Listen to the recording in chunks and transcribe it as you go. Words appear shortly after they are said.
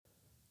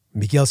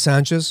Miguel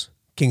Sanchez,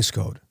 King's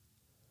Code.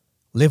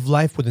 Live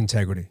life with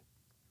integrity.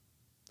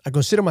 I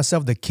consider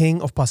myself the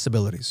king of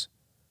possibilities.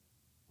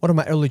 One of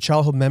my early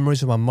childhood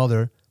memories of my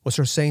mother was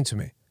her saying to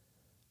me,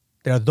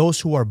 "There are those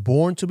who are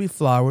born to be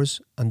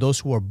flowers and those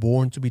who are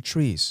born to be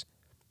trees.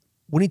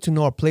 We need to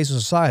know our place in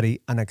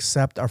society and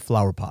accept our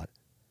flower pot."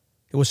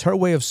 It was her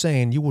way of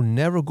saying you will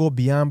never go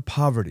beyond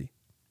poverty.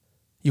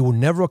 You will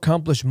never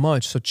accomplish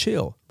much, so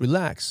chill,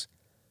 relax.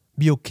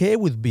 Be okay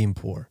with being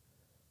poor.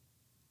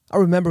 I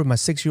remember my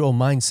 6-year-old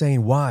mind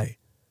saying, why?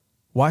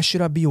 Why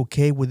should I be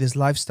okay with this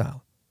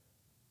lifestyle?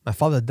 My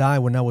father died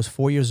when I was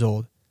 4 years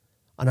old,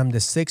 and I'm the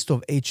sixth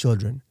of 8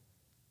 children.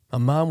 My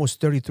mom was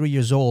 33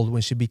 years old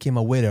when she became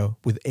a widow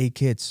with 8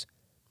 kids.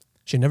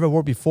 She never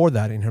worked before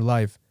that in her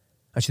life,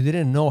 and she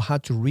didn't know how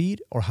to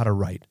read or how to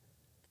write.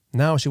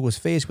 Now she was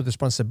faced with the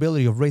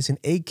responsibility of raising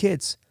 8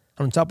 kids,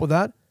 and on top of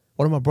that,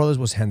 one of my brothers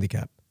was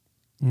handicapped.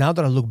 Now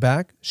that I look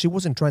back, she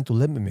wasn't trying to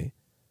limit me.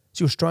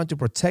 She was trying to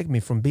protect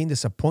me from being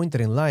disappointed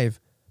in life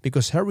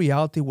because her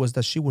reality was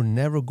that she would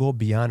never go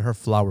beyond her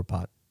flower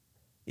pot.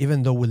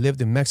 Even though we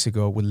lived in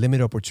Mexico with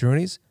limited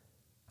opportunities,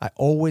 I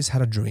always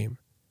had a dream.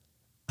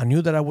 I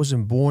knew that I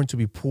wasn't born to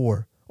be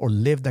poor or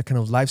live that kind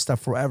of lifestyle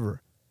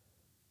forever.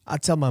 I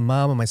tell my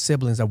mom and my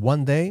siblings that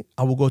one day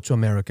I will go to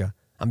America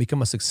and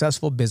become a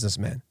successful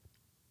businessman.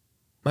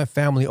 My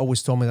family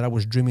always told me that I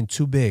was dreaming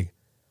too big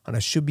and I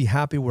should be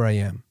happy where I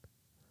am.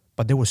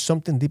 But there was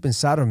something deep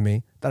inside of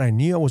me that I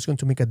knew I was going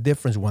to make a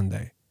difference one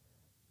day.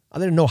 I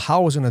didn't know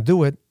how I was going to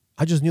do it.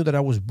 I just knew that I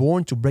was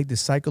born to break the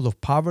cycle of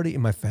poverty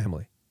in my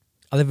family.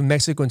 I lived in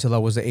Mexico until I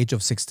was the age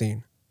of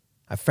 16.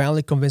 I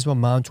finally convinced my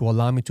mom to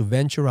allow me to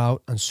venture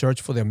out and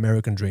search for the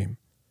American dream.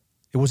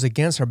 It was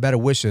against her better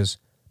wishes,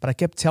 but I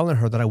kept telling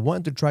her that I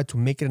wanted to try to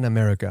make it in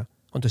America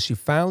until she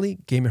finally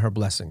gave me her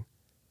blessing.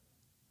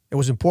 It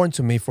was important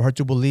to me for her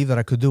to believe that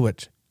I could do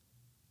it.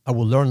 I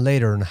will learn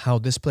later on how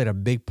this played a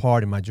big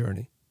part in my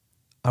journey.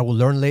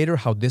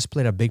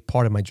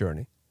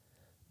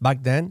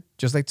 Back then,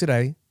 just like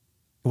today,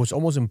 it was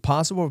almost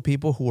impossible for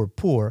people who were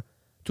poor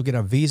to get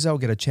a visa or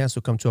get a chance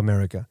to come to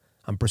America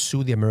and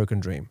pursue the American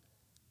dream.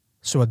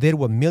 So I did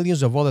what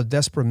millions of other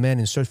desperate men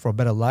in search for a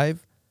better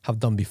life have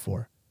done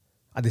before.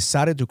 I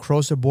decided to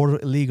cross the border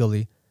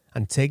illegally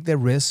and take the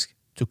risk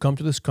to come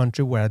to this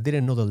country where I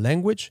didn't know the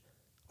language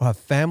or have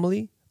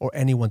family or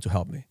anyone to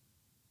help me.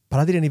 But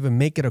I didn't even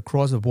make it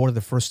across the border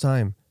the first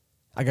time.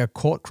 I got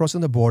caught crossing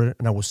the border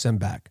and I was sent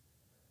back.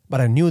 But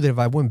I knew that if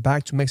I went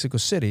back to Mexico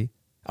City,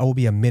 I would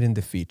be admitting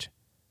defeat.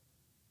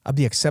 I'd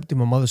be accepting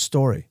my mother's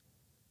story.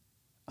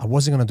 I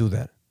wasn't going to do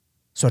that.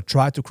 So I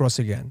tried to cross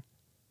again.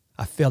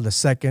 I failed the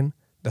second,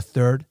 the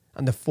third,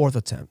 and the fourth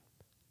attempt.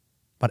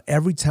 But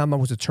every time I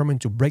was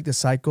determined to break the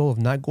cycle of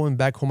not going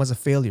back home as a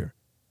failure.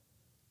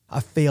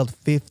 I failed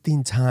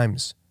 15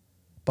 times.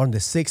 But on the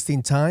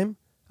 16th time,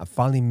 I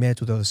finally made it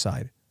to the other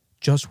side,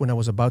 just when I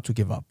was about to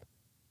give up.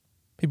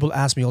 People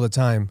ask me all the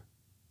time,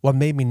 what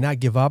made me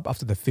not give up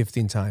after the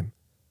 15th time?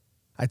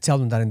 I tell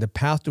them that in the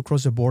path to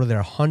cross the border, there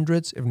are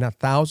hundreds, if not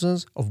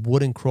thousands, of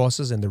wooden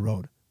crosses in the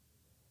road.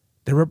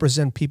 They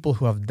represent people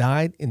who have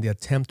died in the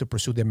attempt to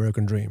pursue the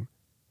American dream.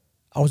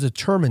 I was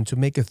determined to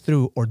make it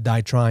through or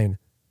die trying,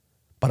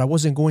 but I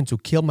wasn't going to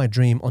kill my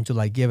dream until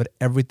I gave it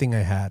everything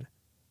I had.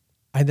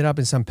 I ended up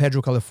in San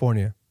Pedro,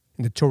 California,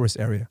 in the tourist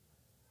area,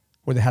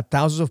 where they had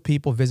thousands of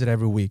people visit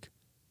every week.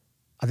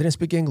 I didn't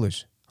speak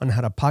English, and I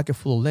had a pocket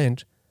full of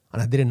lint,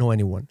 and I didn't know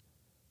anyone.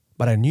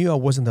 But I knew I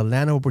was in the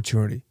land of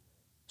opportunity.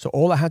 So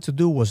all I had to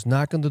do was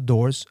knock on the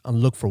doors and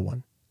look for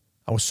one.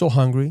 I was so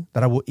hungry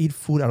that I would eat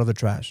food out of the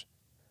trash.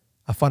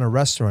 I found a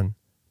restaurant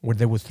where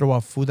they would throw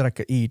out food that I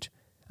could eat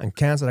and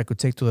cans that I could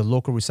take to the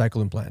local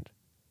recycling plant.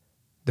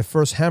 The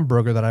first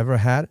hamburger that I ever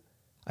had,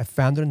 I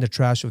found it in the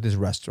trash of this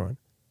restaurant.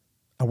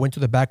 I went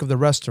to the back of the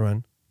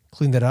restaurant,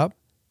 cleaned it up,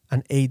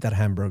 and ate that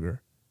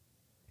hamburger.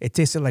 It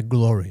tasted like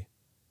glory.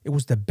 It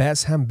was the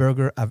best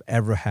hamburger I've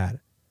ever had.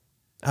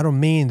 I don't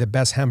mean the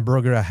best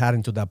hamburger I had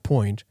until that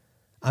point.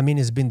 I mean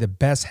it's been the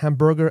best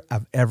hamburger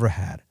I've ever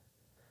had.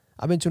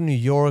 I've been to New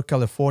York,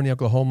 California,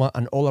 Oklahoma,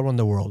 and all around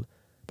the world.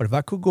 But if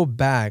I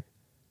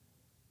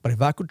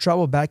could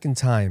travel back in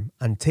time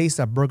and taste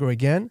that burger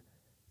again,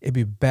 it'd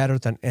be better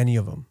than any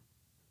of them.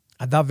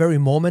 At that very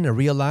moment, I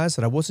realized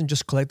that I wasn't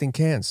just collecting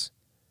cans.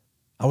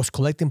 I was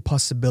collecting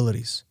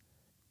possibilities.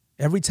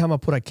 Every time I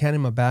put a can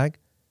in my bag,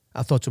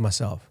 I thought to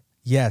myself,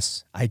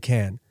 yes, I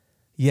can.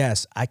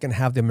 Yes, I can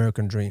have the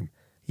American dream.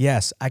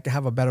 Yes, I can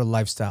have a better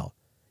lifestyle.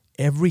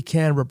 Every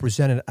can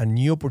represented a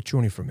new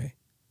opportunity for me.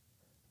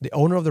 The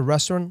owner of the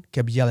restaurant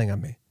kept yelling at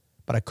me,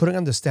 but I couldn't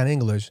understand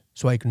English,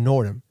 so I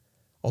ignored him,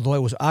 although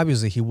it was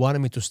obviously he wanted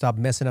me to stop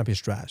messing up his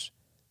trash.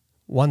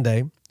 One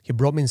day, he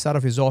brought me inside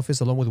of his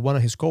office along with one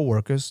of his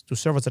co-workers to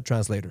serve as a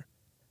translator.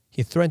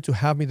 He threatened to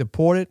have me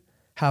deported,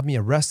 have me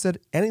arrested,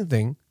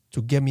 anything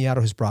to get me out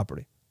of his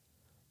property.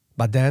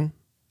 But then,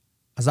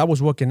 as I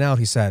was walking out,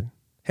 he said,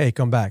 "Hey,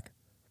 come back,"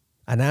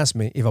 and asked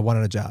me if I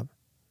wanted a job.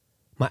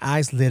 My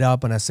eyes lit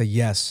up and I said,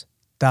 yes,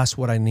 that's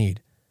what I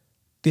need.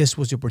 This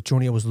was the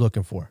opportunity I was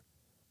looking for.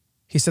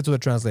 He said to the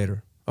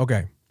translator,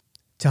 "Okay,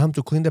 tell him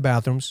to clean the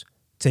bathrooms,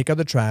 take out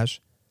the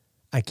trash,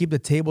 and keep the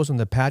tables on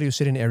the patio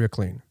sitting area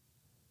clean.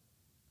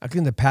 I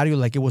cleaned the patio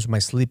like it was my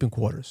sleeping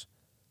quarters.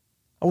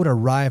 I would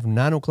arrive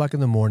 9 o'clock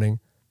in the morning.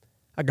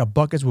 I got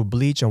buckets with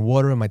bleach and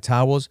water in my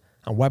towels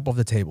and wipe off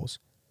the tables.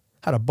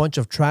 Had a bunch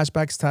of trash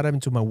bags tied up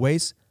into my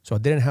waist so I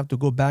didn't have to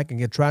go back and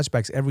get trash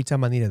bags every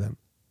time I needed them.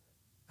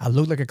 I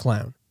looked like a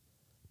clown,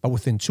 but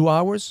within 2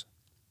 hours,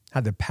 I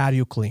had the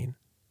patio clean.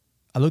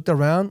 I looked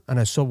around and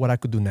I saw what I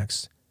could do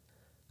next.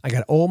 I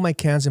got all my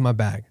cans in my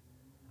bag,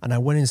 and I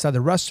went inside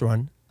the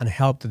restaurant and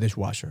helped the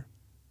dishwasher.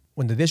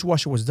 When the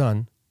dishwasher was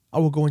done, I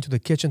would go into the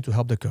kitchen to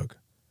help the cook.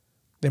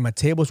 Then my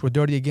tables were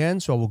dirty again,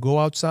 so I would go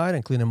outside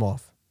and clean them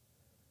off.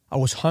 I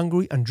was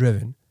hungry and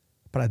driven,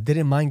 but I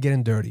didn't mind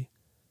getting dirty.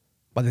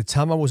 By the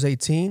time I was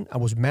 18, I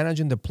was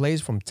managing the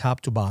place from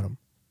top to bottom.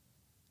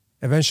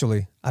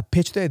 Eventually, I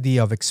pitched the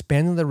idea of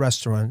expanding the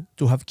restaurant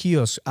to have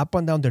kiosks up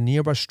and down the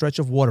nearby stretch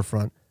of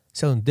waterfront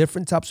selling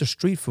different types of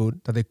street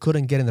food that they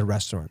couldn't get in the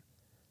restaurant.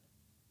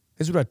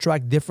 This would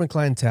attract different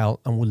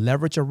clientele and would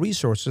leverage our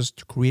resources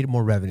to create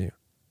more revenue.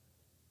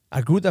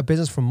 I grew that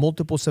business from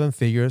multiple 7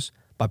 figures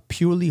by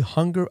purely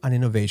hunger and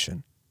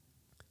innovation.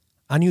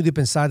 I knew deep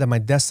inside that my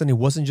destiny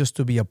wasn't just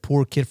to be a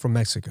poor kid from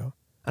Mexico,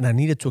 and I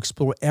needed to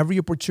explore every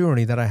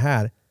opportunity that I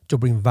had to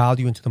bring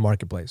value into the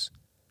marketplace.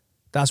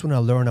 That's when I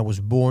learned I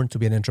was born to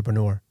be an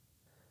entrepreneur.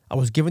 I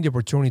was given the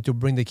opportunity to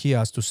bring the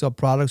kiosk to sell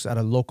products at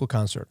a local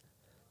concert.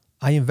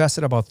 I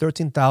invested about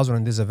 $13,000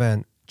 in this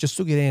event just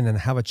to get in and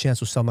have a chance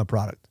to sell my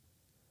product.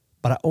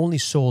 But I only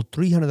sold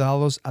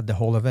 $300 at the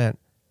whole event.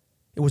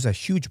 It was a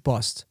huge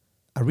bust.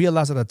 I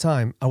realized at the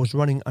time I was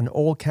running an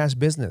all-cash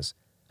business,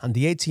 and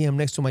the ATM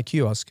next to my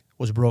kiosk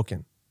was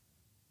broken.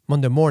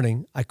 Monday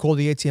morning, I called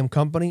the ATM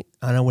company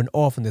and I went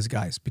off on these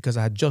guys because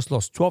I had just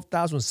lost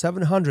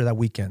 $12,700 that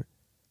weekend.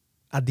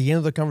 At the end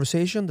of the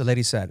conversation, the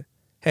lady said,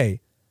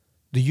 "Hey,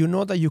 do you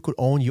know that you could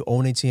own your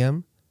own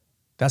ATM?"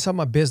 That's how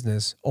my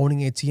business, owning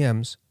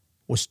ATMs,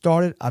 was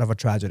started out of a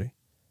tragedy.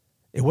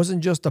 It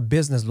wasn't just a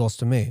business loss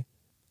to me.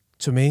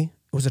 To me,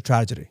 it was a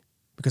tragedy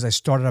because I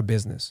started a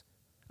business.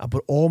 I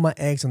put all my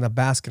eggs in the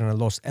basket and I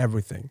lost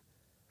everything.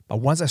 But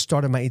once I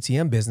started my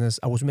ATM business,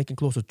 I was making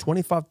close to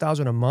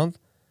 $25,000 a month,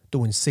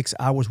 doing 6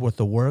 hours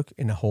worth of work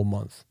in a whole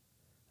month.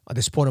 At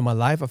this point in my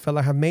life, I felt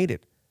like I had made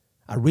it.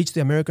 I reached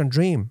the American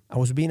dream. I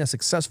was being a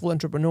successful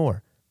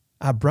entrepreneur.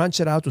 I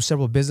branched out to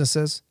several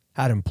businesses,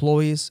 had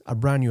employees, a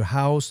brand new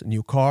house,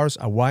 new cars,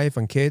 a wife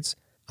and kids.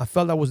 I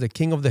felt I was the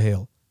king of the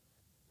hill.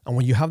 And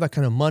when you have that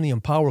kind of money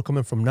and power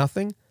coming from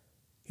nothing,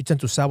 you tend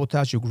to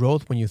sabotage your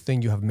growth when you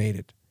think you have made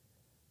it.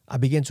 I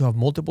began to have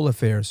multiple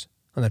affairs,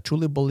 and I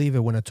truly believe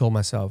it when I told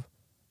myself,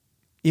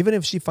 even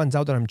if she finds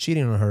out that I'm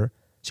cheating on her,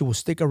 she will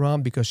stick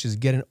around because she's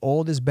getting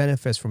all these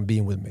benefits from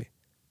being with me.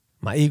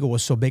 My ego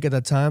was so big at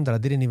that time that I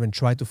didn't even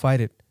try to fight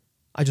it.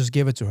 I just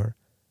gave it to her.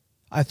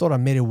 I thought I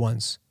made it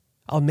once.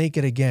 I'll make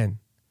it again.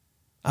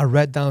 I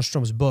read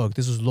Downstrom's book.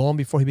 This was long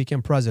before he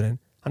became president,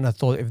 and I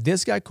thought if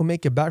this guy could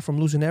make it back from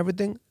losing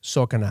everything,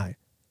 so can I.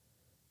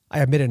 I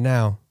admit it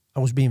now. I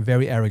was being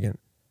very arrogant.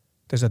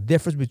 There's a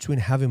difference between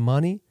having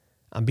money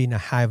and being a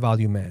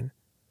high-value man.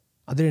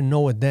 I didn't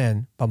know it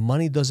then, but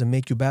money doesn't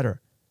make you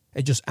better.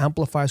 It just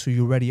amplifies who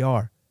you already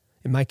are.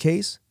 In my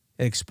case,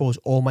 it exposed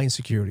all my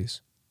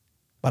insecurities.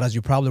 But as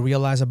you probably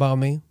realize about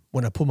me,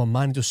 when I put my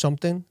mind into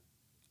something,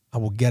 I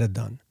will get it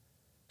done.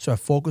 So I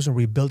focused on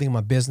rebuilding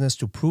my business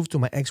to prove to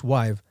my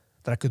ex-wife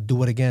that I could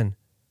do it again.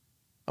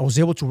 I was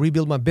able to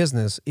rebuild my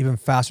business even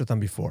faster than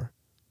before.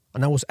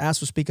 And I was asked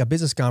to speak at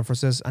business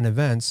conferences and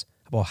events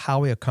about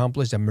how I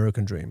accomplished the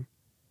American dream.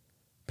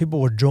 People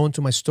were drawn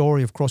to my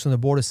story of crossing the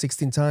border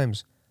 16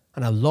 times,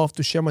 and I loved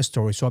to share my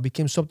story, so I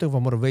became something of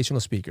a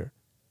motivational speaker.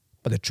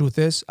 But the truth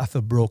is, I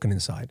felt broken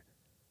inside.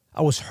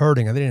 I was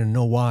hurting. I didn't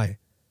know why.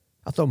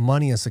 I thought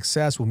money and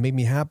success would make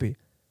me happy,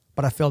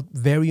 but I felt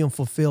very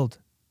unfulfilled.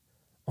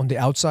 On the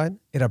outside,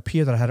 it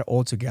appeared that I had it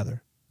all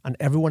together, and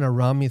everyone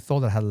around me thought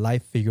that I had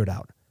life figured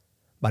out.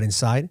 But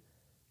inside,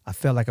 I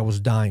felt like I was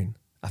dying.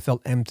 I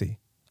felt empty.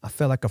 I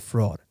felt like a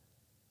fraud.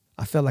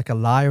 I felt like a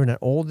liar, and that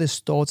all these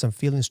thoughts and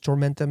feelings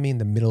tormented me in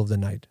the middle of the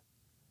night.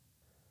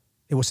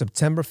 It was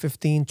September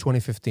 15,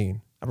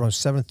 2015, around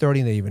 7:30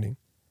 in the evening.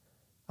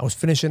 I was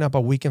finishing up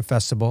a weekend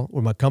festival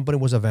where my company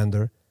was a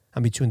vendor,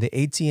 and between the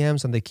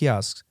ATMs and the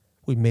kiosks,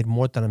 we made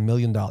more than $1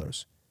 million.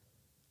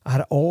 I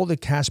had all the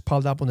cash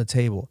piled up on the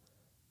table,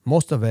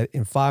 most of it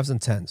in 5s and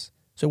 10s,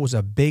 so it was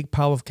a big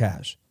pile of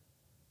cash.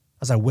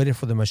 As I waited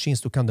for the machines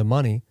to count the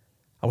money,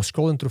 I was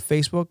scrolling through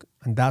Facebook,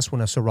 and that's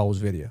when I saw Raul's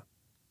video.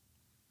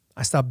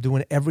 I stopped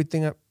doing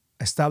everything,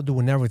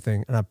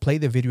 and I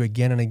played the video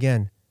again and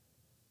again.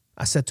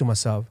 I said to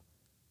myself,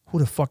 who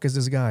the fuck is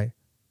this guy?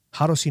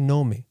 How does he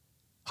know me?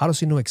 How does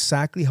he know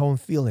exactly how I'm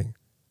feeling?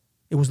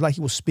 It was like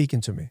he was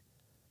speaking to me.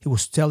 He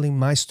was telling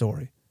my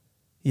story.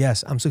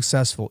 Yes, I'm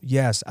successful.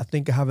 Yes, I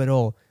think I have it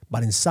all.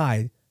 But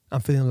inside,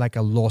 I'm feeling like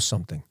I lost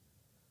something.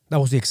 That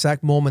was the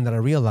exact moment that I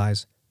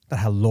realized that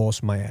I had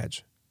lost my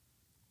edge.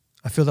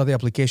 I filled out the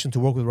application to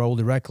work with Raul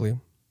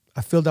directly,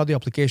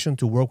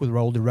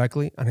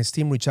 and his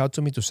team reached out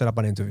to me to set up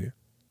an interview.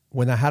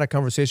 when I had a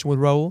conversation with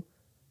Raul,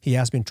 he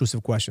asked me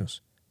intrusive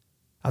questions.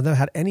 I've never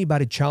had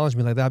anybody challenge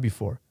me like that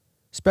before,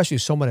 especially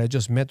somebody I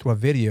just met through a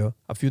video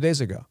a few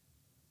days ago.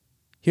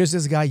 Here's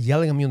this guy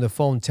yelling at me on the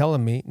phone,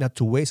 telling me not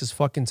to waste his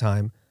fucking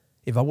time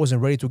if I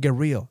wasn't ready to get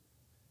real.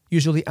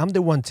 Usually, I'm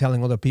the one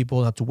telling other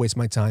people not to waste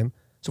my time,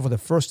 so for the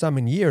first time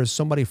in years,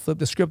 somebody flipped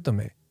the script on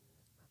me.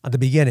 At the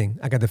beginning,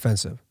 I got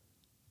defensive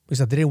because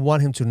I didn't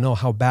want him to know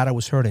how bad I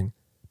was hurting,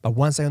 but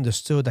once I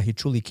understood that he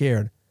truly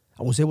cared,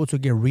 I was able to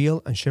get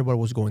real and share what I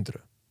was going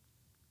through.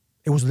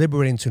 It was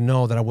liberating to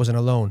know that I wasn't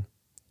alone.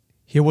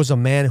 Here was a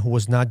man who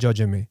was not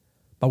judging me,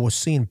 but was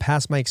seeing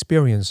past my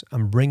experience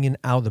and bringing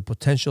out the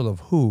potential of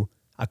who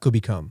I could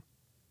become.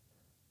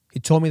 He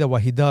told me that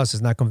what he does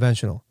is not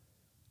conventional,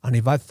 and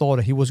if I thought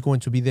that he was going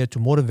to be there to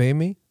motivate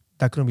me,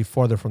 that couldn't be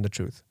farther from the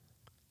truth.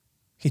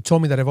 He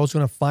told me that if I was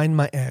going to find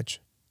my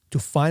edge, to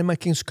find my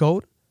King's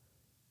Code,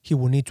 he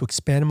would need to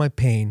expand my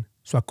pain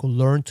so I could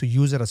learn to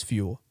use it as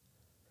fuel.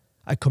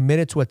 I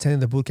committed to attending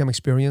the bootcamp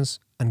experience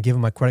and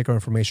giving my credit card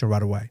information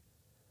right away.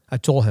 I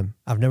told him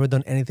I've never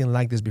done anything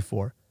like this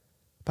before,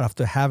 but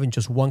after having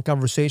just one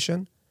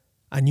conversation,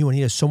 I knew I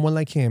needed someone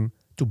like him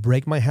to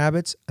break my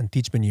habits and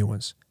teach me new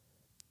ones.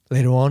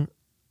 Later on,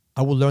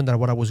 I would learn that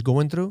what I was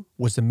going through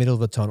was the middle of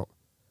the tunnel.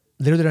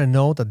 Little did I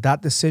know that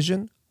that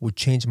decision would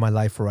change my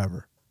life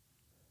forever.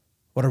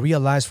 What I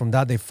realized from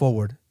that day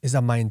forward is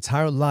that my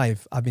entire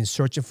life I've been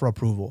searching for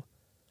approval.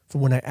 From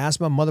when I asked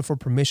my mother for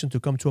permission to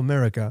come to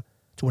America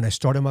to when I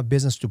started my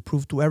business to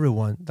prove to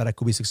everyone that I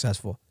could be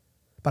successful.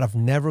 But I've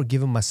never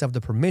given myself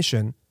the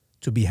permission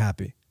to be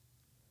happy.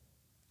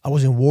 I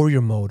was in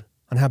warrior mode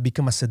and have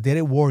become a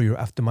sedated warrior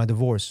after my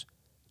divorce.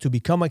 To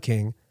become a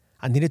king,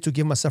 I needed to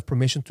give myself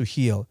permission to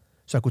heal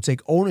so I could take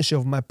ownership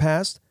of my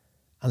past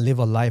and live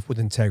a life with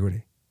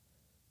integrity.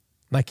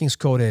 My King's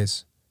Code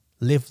is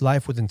live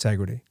life with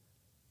integrity.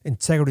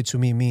 Integrity to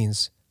me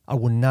means I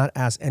would not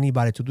ask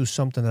anybody to do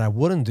something that I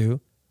wouldn't do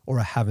or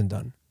I haven't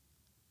done.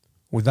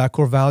 With that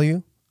core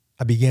value,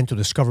 I began to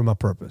discover my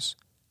purpose,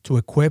 to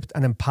equip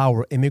and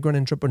empower immigrant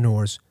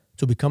entrepreneurs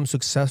to become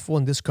successful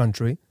in this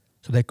country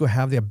so they could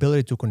have the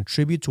ability to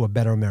contribute to a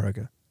better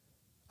America.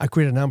 I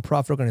created a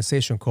nonprofit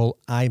organization called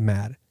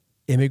IMAD,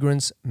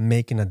 Immigrants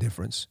Making a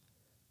Difference.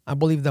 I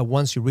believe that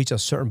once you reach a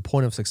certain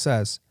point of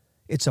success,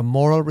 it's a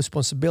moral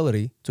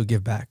responsibility to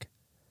give back.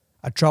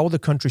 I traveled the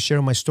country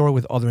sharing my story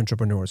with other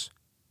entrepreneurs.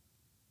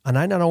 And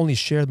I not only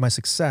shared my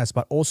success,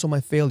 but also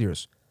my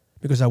failures,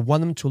 because I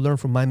want them to learn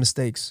from my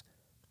mistakes.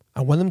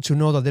 I want them to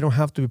know that they don't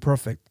have to be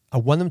perfect.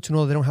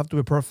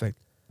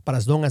 But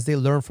as long as they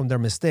learn from their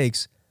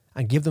mistakes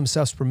and give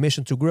themselves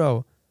permission to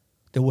grow,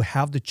 they will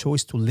have the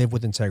choice to live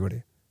with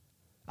integrity.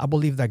 I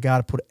believe that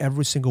God put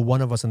every single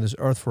one of us on this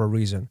earth for a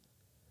reason.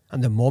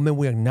 And the moment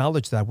we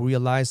acknowledge that, we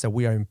realize that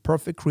we are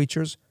imperfect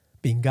creatures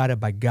being guided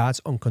by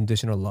God's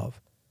unconditional love.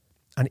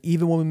 And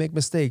even when we make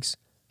mistakes,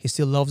 He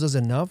still loves us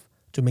enough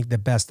to make the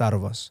best out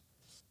of us.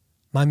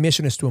 My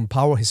mission is to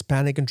empower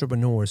Hispanic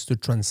entrepreneurs to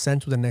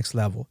transcend to the next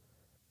level.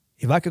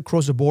 If I could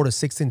cross the border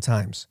 16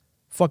 times,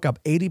 fuck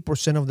up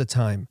 80% of the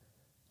time,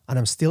 and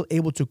I'm still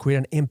able to create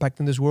an impact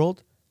in this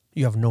world,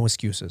 you have no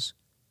excuses.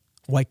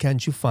 Why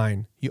can't you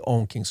find your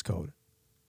own King's Code?